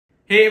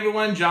Hey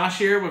everyone, Josh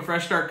here with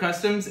Fresh Start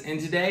Customs, and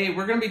today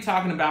we're going to be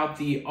talking about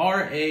the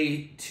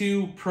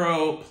RA2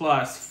 Pro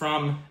Plus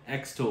from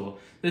xTool.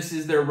 This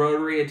is their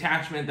rotary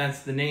attachment,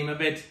 that's the name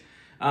of it.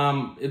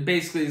 It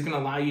basically is going to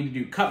allow you to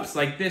do cups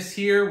like this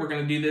here. We're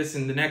going to do this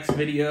in the next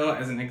video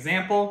as an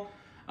example,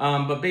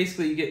 but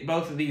basically you get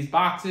both of these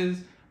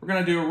boxes. We're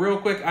going to do a real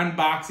quick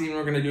unboxing.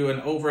 We're going to do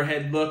an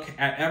overhead look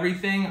at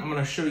everything. I'm going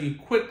to show you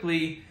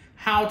quickly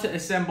how to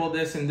assemble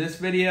this in this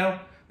video.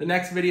 The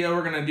next video,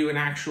 we're gonna do an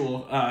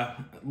actual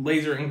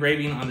laser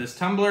engraving on this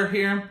tumbler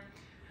here.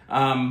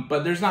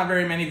 But there's not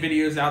very many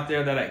videos out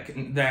there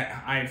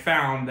that I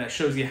found that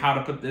shows you how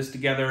to put this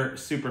together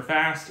super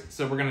fast.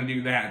 So we're gonna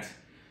do that.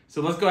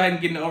 So let's go ahead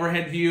and get an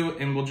overhead view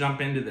and we'll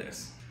jump into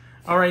this.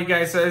 All right,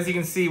 guys, so as you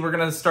can see, we're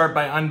gonna start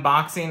by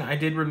unboxing. I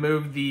did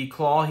remove the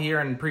claw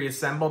here and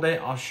pre-assembled it.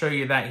 I'll show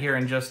you that here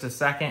in just a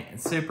second.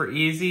 It's super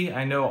easy.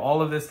 I know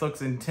all of this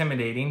looks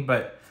intimidating,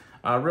 but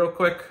real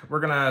quick, we're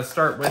gonna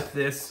start with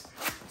this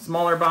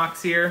smaller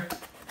box here.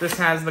 This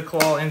has the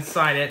claw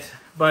inside it,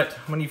 but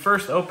when you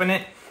first open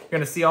it, you're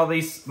gonna see all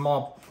these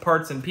small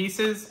parts and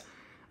pieces.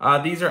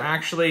 These are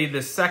actually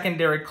the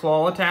secondary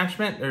claw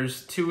attachment.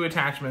 There's two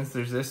attachments.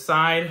 There's this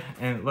side,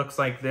 and it looks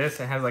like this.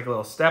 It has like a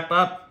little step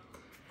up.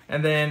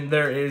 And then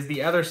there is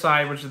the other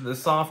side, which is the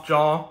soft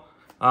jaw,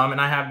 and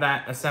I have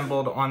that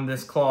assembled on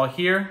this claw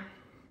here.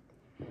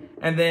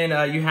 And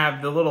then you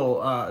have the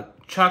little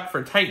chuck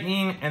for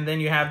tightening, and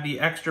then you have the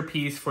extra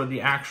piece for the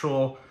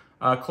actual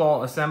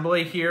claw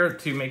assembly here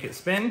to make it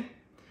spin.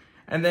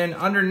 And then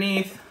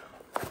underneath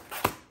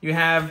you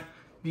have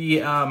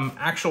the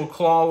actual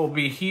claw will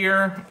be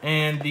here,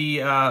 and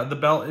the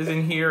belt is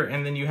in here,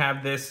 and then you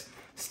have this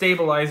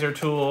stabilizer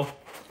tool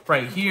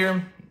right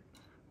here,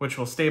 which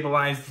will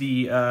stabilize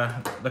the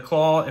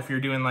claw if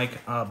you're doing like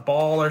a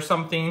ball or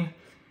something.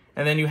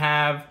 And then you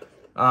have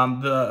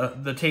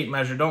the tape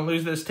measure. Don't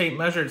lose this tape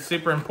measure, it's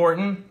super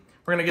important.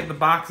 We're gonna get the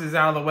boxes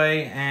out of the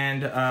way,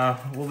 and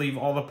we'll leave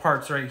all the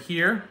parts right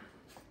here.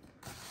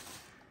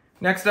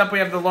 Next up, we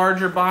have the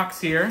larger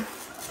box here.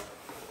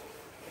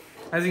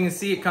 As you can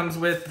see, it comes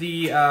with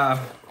the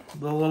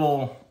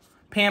little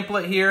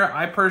pamphlet here.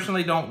 I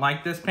personally don't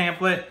like this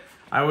pamphlet.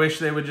 I wish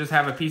they would just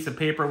have a piece of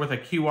paper with a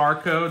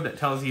QR code that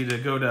tells you to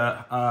go to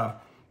a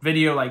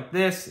video like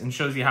this and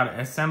shows you how to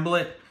assemble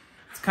it.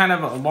 It's kind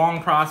of a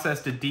long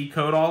process to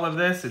decode all of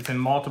this. It's in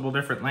multiple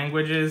different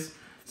languages.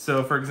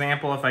 So for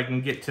example, if I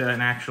can get to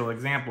an actual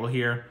example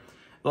here,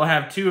 they'll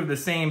have two of the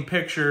same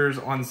pictures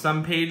on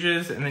some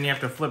pages, and then you have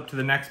to flip to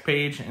the next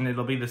page and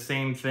it'll be the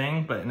same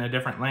thing, but in a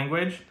different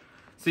language.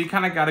 So you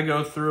kind of got to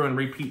go through and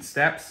repeat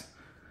steps.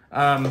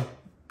 But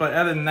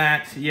other than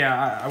that,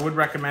 yeah, I would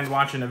recommend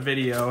watching a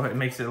video. It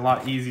makes it a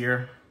lot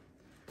easier.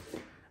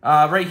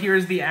 Right here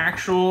is the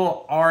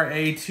actual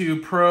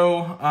RA2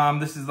 Pro.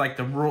 This is like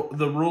the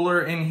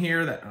ruler in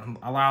here that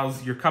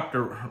allows your cup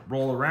to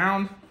roll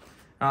around.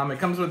 It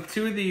comes with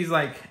two of these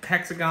like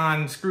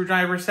hexagon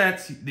screwdriver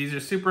sets. These are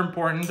super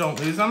important, don't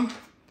lose them.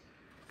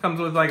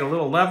 Comes with like a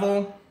little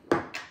level.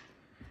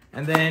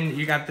 And then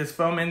you got this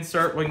foam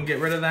insert, we can get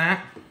rid of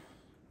that.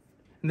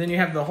 And then you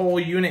have the whole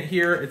unit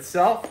here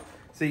itself.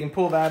 So you can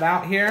pull that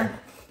out here.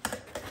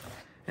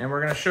 And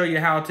we're gonna show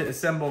you how to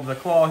assemble the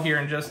claw here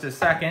in just a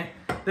second.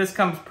 This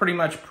comes pretty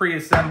much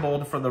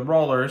pre-assembled for the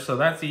roller, so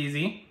that's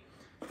easy.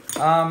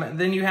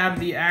 Then you have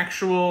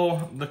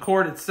the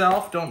cord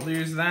itself, don't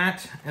lose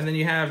that. And then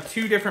you have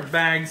two different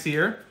bags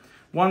here.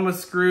 One with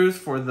screws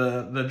for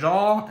the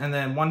jaw, and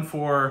then one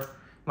for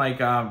like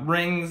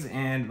rings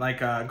and like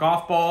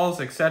golf balls,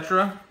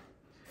 etc.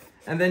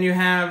 And then you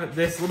have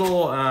this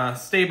little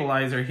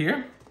stabilizer here.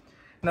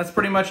 And that's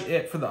pretty much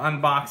it for the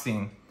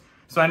unboxing.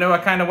 So I know I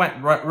kind of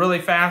went really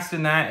fast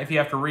in that. If you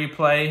have to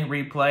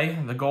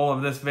replay. The goal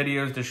of this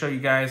video is to show you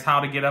guys how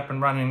to get up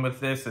and running with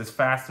this as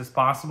fast as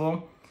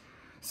possible.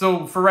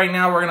 So for right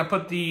now, we're gonna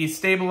put the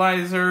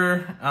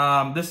stabilizer,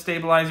 this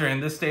stabilizer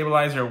and this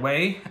stabilizer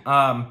away.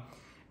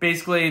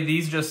 Basically,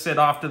 these just sit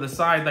off to the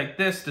side like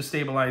this to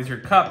stabilize your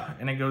cup,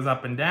 and it goes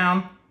up and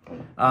down.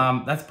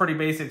 That's pretty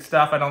basic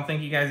stuff. I don't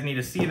think you guys need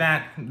to see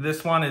that.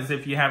 This one is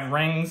if you have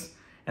rings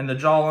and the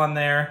jaw on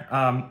there,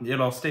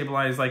 it'll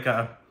stabilize like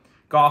a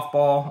golf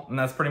ball, and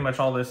that's pretty much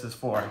all this is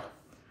for.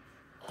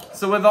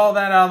 So with all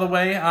that out of the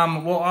way,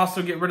 we'll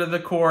also get rid of the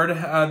cord.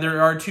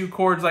 There are two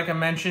cords like I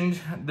mentioned.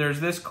 There's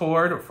this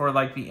cord for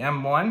like the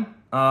M1,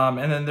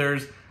 and then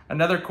there's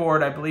another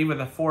cord, I believe, with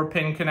a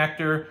 4-pin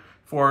connector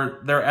for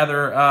their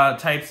other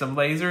types of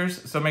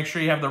lasers. So make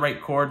sure you have the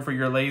right cord for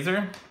your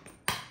laser.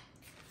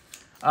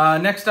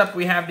 Next up,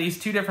 we have these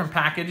two different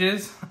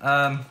packages.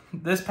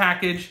 This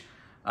package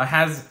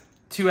has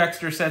two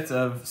extra sets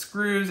of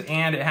screws,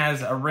 and it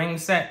has a ring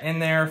set in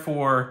there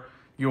for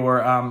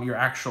your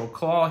actual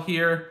claw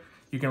here.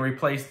 You can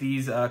replace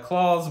these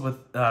claws with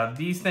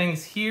these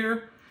things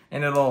here,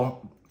 and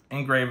it'll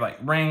engrave like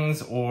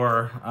rings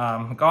or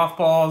golf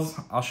balls.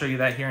 I'll show you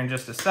that here in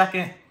just a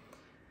second.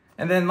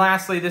 And then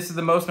lastly, this is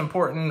the most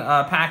important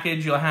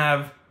package. You'll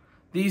have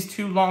these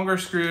two longer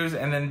screws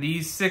and then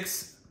these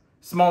 6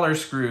 smaller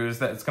screws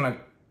that's going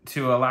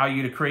to allow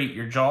you to create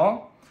your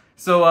jaw.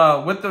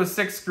 So with those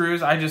 6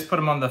 screws, I just put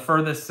them on the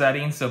furthest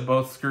setting so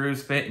both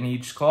screws fit in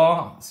each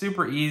claw.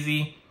 Super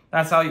easy.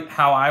 That's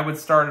how I would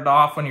start it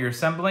off when you're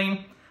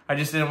assembling. I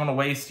just didn't want to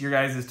waste your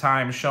guys'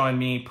 time showing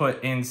me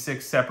put in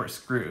 6 separate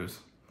screws.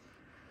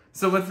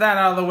 So with that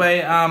out of the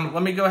way,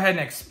 let me go ahead and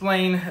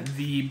explain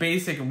the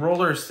basic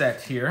roller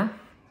set here.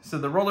 So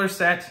the roller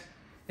set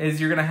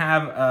is you're gonna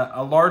have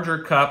a larger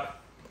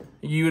cup.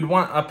 You would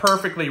want a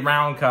perfectly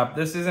round cup.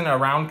 This isn't a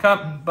round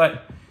cup,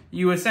 but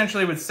you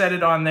essentially would set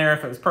it on there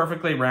if it was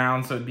perfectly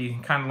round, so it'd be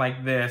kind of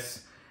like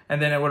this,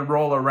 and then it would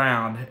roll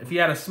around. If you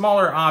had a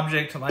smaller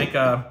object like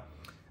a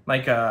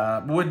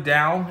wood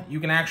dowel, you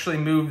can actually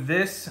move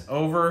this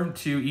over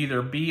to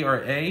either B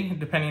or A,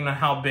 depending on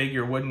how big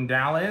your wooden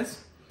dowel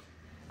is.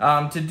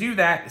 To do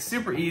that,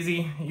 super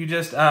easy. You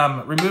just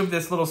remove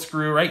this little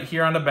screw right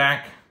here on the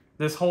back.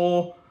 This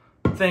whole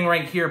thing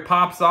right here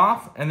pops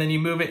off, and then you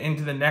move it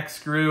into the next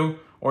screw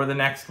or the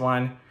next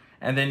one,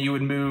 and then you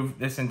would move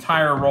this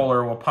entire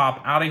roller will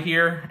pop out of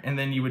here, and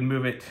then you would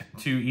move it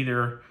to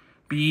either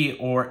B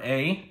or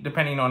A,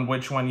 depending on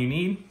which one you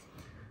need.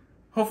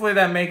 Hopefully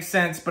that makes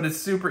sense, but it's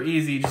super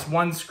easy. Just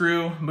one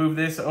screw, move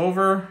this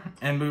over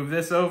and move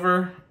this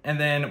over, and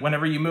then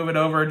whenever you move it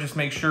over, just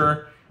make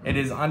sure it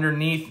is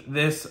underneath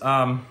this,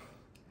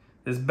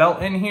 this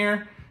belt in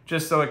here,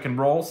 just so it can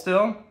roll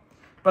still.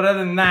 But other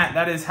than that,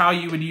 that is how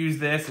you would use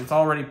this. It's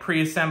already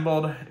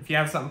pre-assembled. If you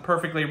have something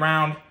perfectly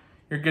round,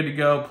 you're good to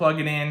go. Plug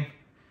it in,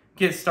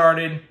 get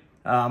started.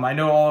 I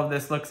know all of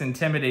this looks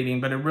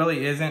intimidating, but it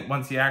really isn't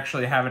once you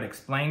actually have it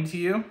explained to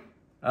you.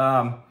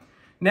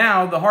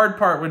 Now, the hard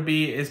part would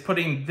be is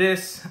putting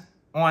this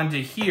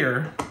onto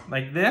here,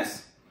 like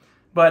this.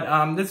 But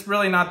it's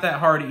really not that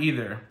hard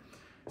either.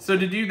 So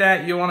to do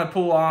that, you want to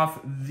pull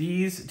off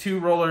these 2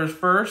 rollers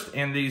first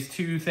and these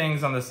 2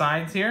 things on the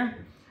sides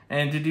here.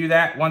 And to do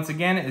that, once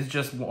again, is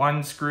just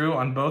one screw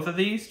on both of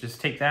these.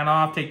 Just take that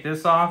off, take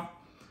this off,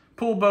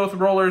 pull both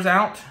rollers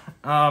out,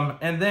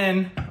 and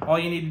then all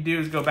you need to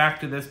do is go back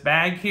to this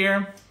bag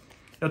here.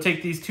 You'll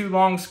take these 2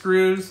 long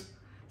screws,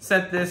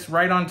 set this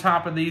right on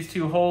top of these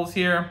 2 holes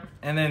here,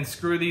 and then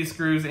screw these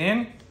screws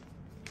in.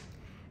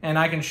 And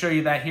I can show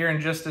you that here in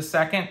just a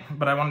second,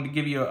 but I wanted to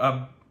give you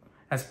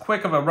as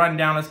quick of a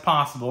rundown as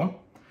possible.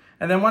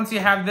 And then once you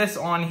have this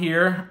on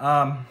here,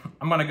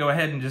 I'm gonna go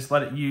ahead and just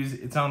let it use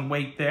its own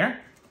weight there.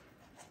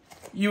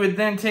 You would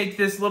then take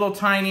this little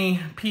tiny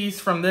piece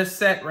from this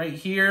set right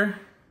here,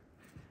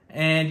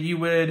 and you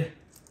would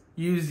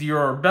use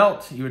your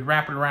belt. You would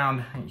wrap it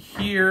around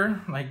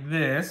here like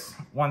this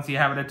once you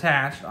have it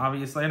attached.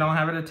 Obviously, I don't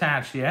have it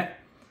attached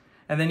yet.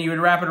 And then you would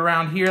wrap it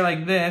around here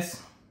like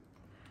this,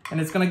 and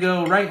it's gonna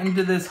go right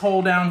into this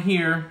hole down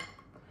here.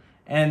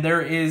 And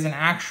there is an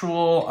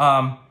actual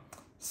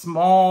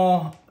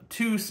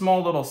 2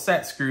 small little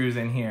set screws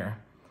in here.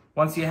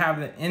 Once you have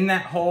it in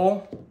that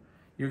hole,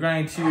 you're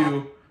going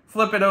to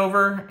flip it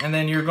over, and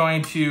then you're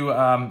going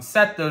to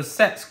set those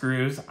set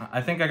screws.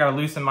 I think I gotta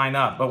loosen mine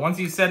up, but once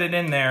you set it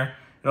in there,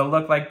 it'll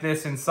look like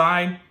this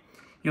inside.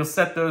 You'll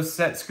set those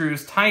set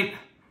screws tight,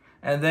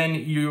 and then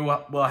you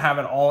will have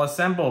it all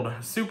assembled.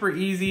 Super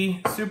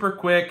easy, super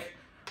quick.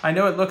 I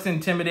know it looks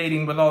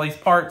intimidating with all these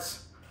parts.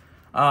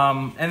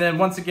 And then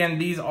once again,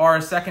 these are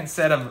a second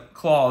set of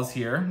claws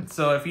here.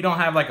 So if you don't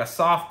have like a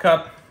soft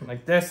cup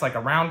like this, like a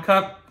round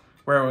cup,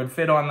 where it would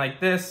fit on like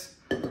this,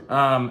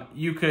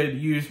 you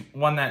could use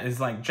one that is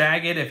like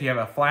jagged if you have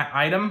a flat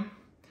item.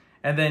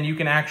 And then you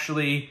can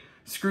actually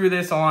screw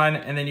this on,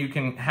 and then you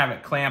can have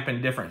it clamp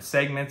in different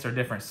segments or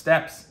different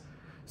steps.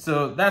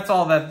 So that's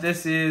all that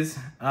this is.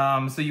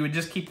 So you would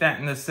just keep that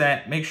in the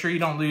set. Make sure you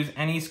don't lose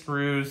any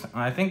screws.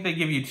 I think they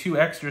give you 2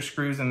 extra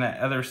screws in that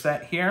other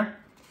set here.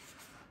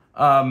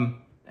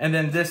 And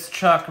then this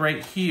chuck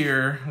right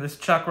here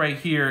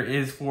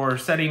is for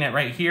setting it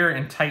right here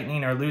and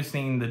tightening or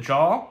loosening the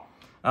jaw.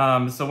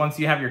 So once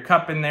you have your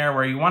cup in there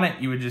where you want it,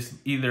 you would just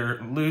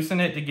either loosen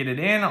it to get it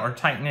in or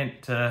tighten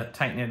it to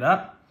tighten it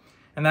up.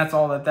 And that's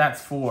all that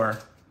that's for.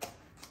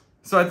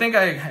 So I think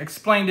I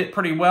explained it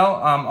pretty well.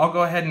 I'll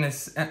go ahead and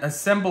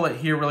assemble it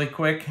here really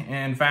quick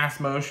in fast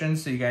motion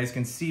so you guys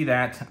can see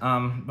that.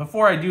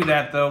 Before I do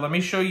that though, let me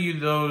show you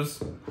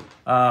those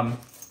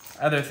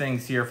other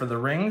things here for the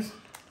rings.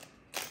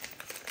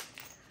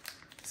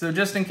 So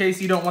just in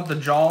case you don't want the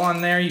jaw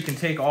on there, you can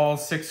take all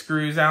 6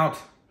 screws out.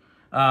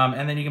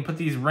 And then you can put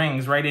these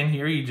rings right in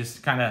here. You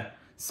just kind of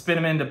spin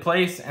them into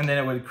place, and then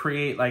it would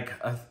create like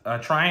a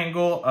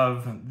triangle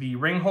of the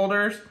ring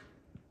holders.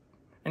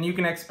 And you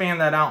can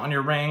expand that out on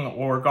your ring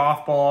or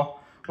golf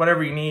ball,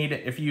 whatever you need.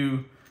 If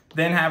you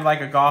then have like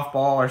a golf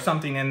ball or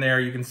something in there,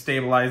 you can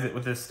stabilize it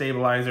with this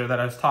stabilizer that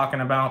I was talking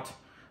about.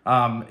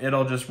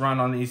 It'll just run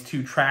on these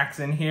 2 tracks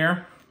in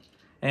here.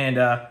 And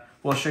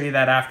we'll show you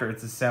that after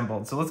it's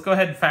assembled. So let's go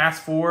ahead and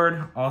fast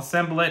forward. I'll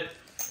assemble it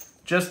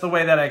just the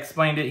way that I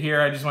explained it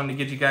here. I just wanted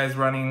to get you guys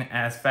running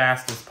as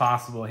fast as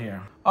possible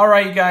here. All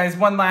right, guys,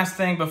 one last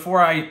thing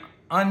before I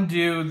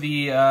undo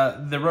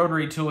the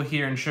rotary tool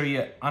here and show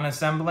you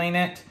unassembling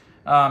it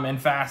in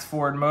fast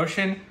forward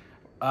motion.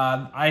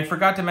 I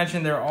forgot to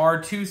mention there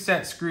are 2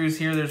 set screws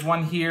here. There's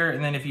one here,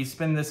 and then if you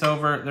spin this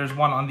over, there's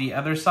one on the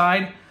other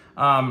side.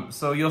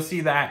 So you'll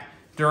see that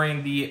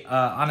during the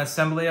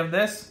unassembly of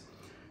this.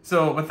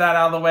 So with that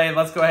out of the way,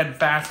 let's go ahead and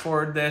fast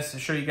forward this to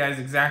show you guys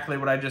exactly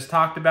what I just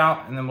talked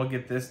about, and then we'll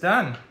get this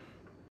done.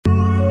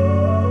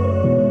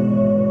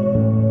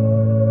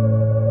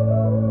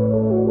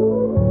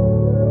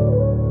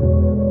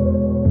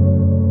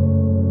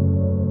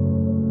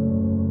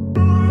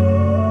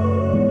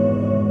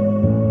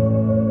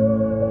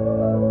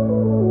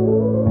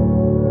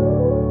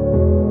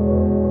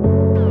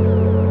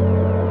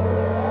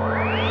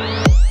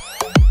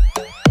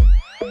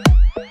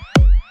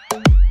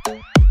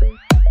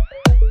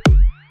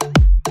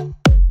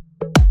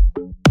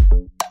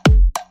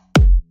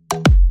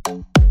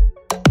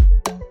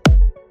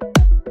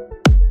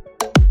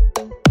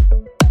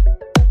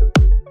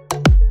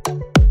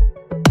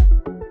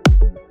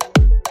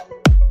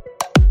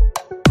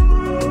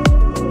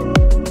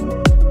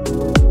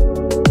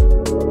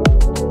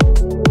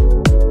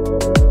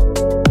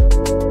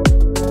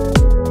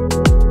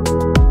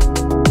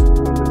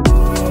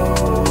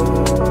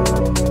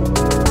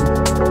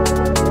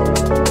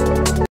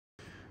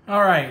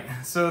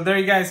 Alright, so there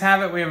you guys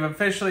have it. We have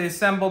officially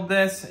assembled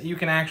this. You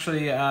can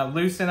actually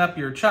loosen up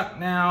your chuck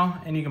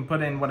now, and you can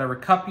put in whatever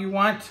cup you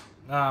want.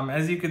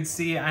 As you can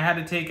see, I had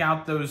to take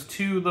out those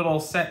 2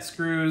 little set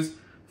screws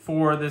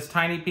for this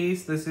tiny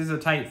piece. This is a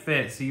tight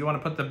fit, so you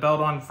want to put the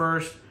belt on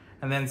first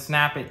and then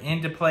snap it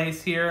into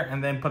place here,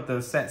 and then put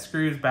those set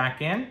screws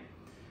back in.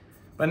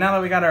 But now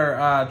that we got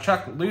our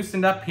chuck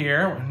loosened up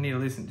here, we need to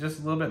loosen just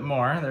a little bit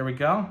more. There we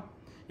go.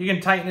 You can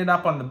tighten it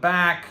up on the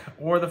back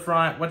or the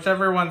front,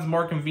 whichever one's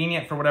more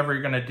convenient for whatever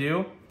you're gonna do.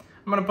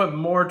 I'm gonna put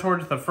more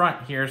towards the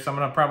front here, so I'm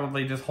gonna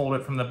probably just hold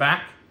it from the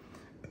back.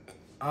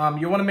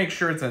 You wanna make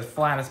sure it's as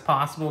flat as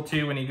possible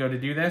too when you go to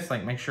do this,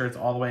 like make sure it's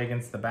all the way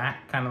against the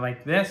back, kind of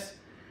like this.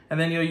 And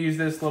then you'll use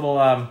this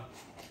little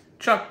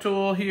chuck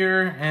tool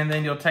here, and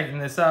then you'll tighten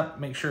this up,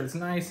 make sure it's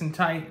nice and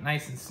tight,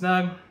 nice and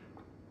snug.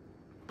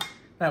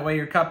 That way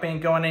your cup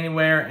ain't going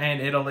anywhere, and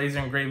it'll laser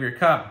engrave your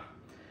cup.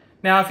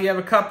 Now, if you have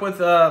a cup with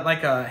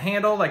like a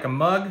handle, like a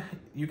mug,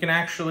 you can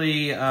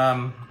actually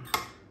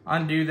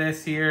undo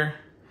this here,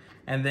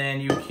 and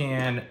then you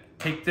can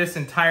take this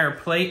entire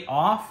plate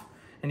off,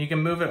 and you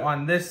can move it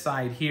on this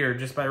side here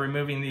just by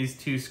removing these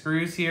 2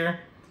 screws here.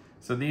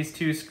 So these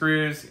 2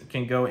 screws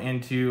can go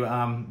into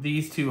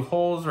these 2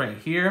 holes right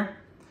here,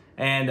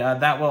 and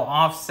that will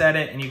offset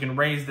it, and you can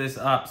raise this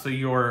up so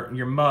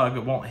your mug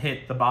won't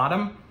hit the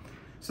bottom.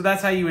 So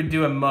that's how you would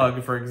do a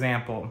mug, for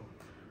example.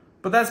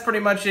 But that's pretty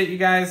much it, you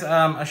guys.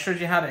 I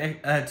showed you how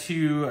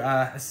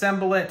to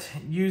assemble it,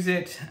 use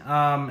it,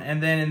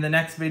 and then in the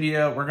next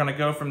video, we're gonna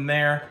go from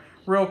there.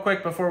 Real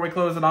quick, before we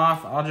close it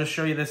off, I'll just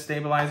show you this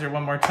stabilizer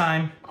one more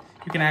time.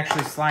 You can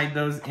actually slide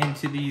those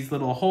into these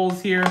little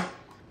holes here.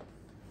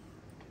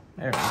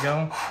 There we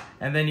go.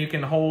 And then you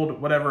can hold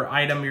whatever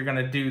item you're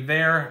gonna do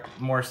there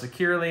more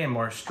securely and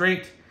more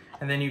straight.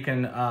 And then you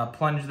can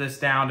plunge this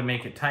down to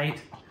make it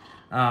tight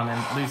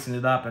and loosen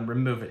it up and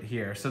remove it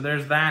here. So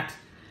there's that.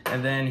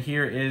 And then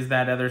here is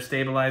that other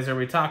stabilizer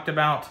we talked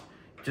about.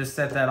 Just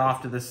set that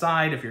off to the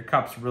side. If your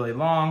cup's really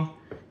long,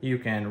 you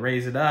can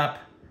raise it up,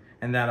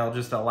 and that'll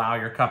just allow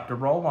your cup to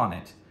roll on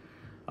it.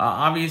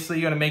 Obviously,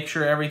 you want to make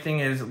sure everything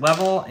is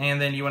level,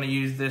 and then you want to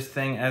use this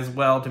thing as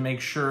well to make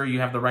sure you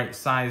have the right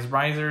size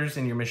risers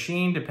in your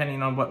machine,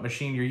 depending on what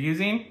machine you're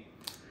using.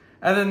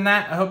 Other than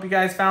that, I hope you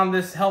guys found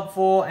this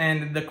helpful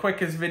and the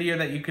quickest video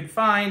that you could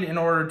find in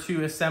order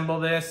to assemble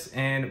this,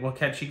 and we'll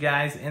catch you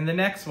guys in the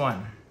next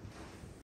one.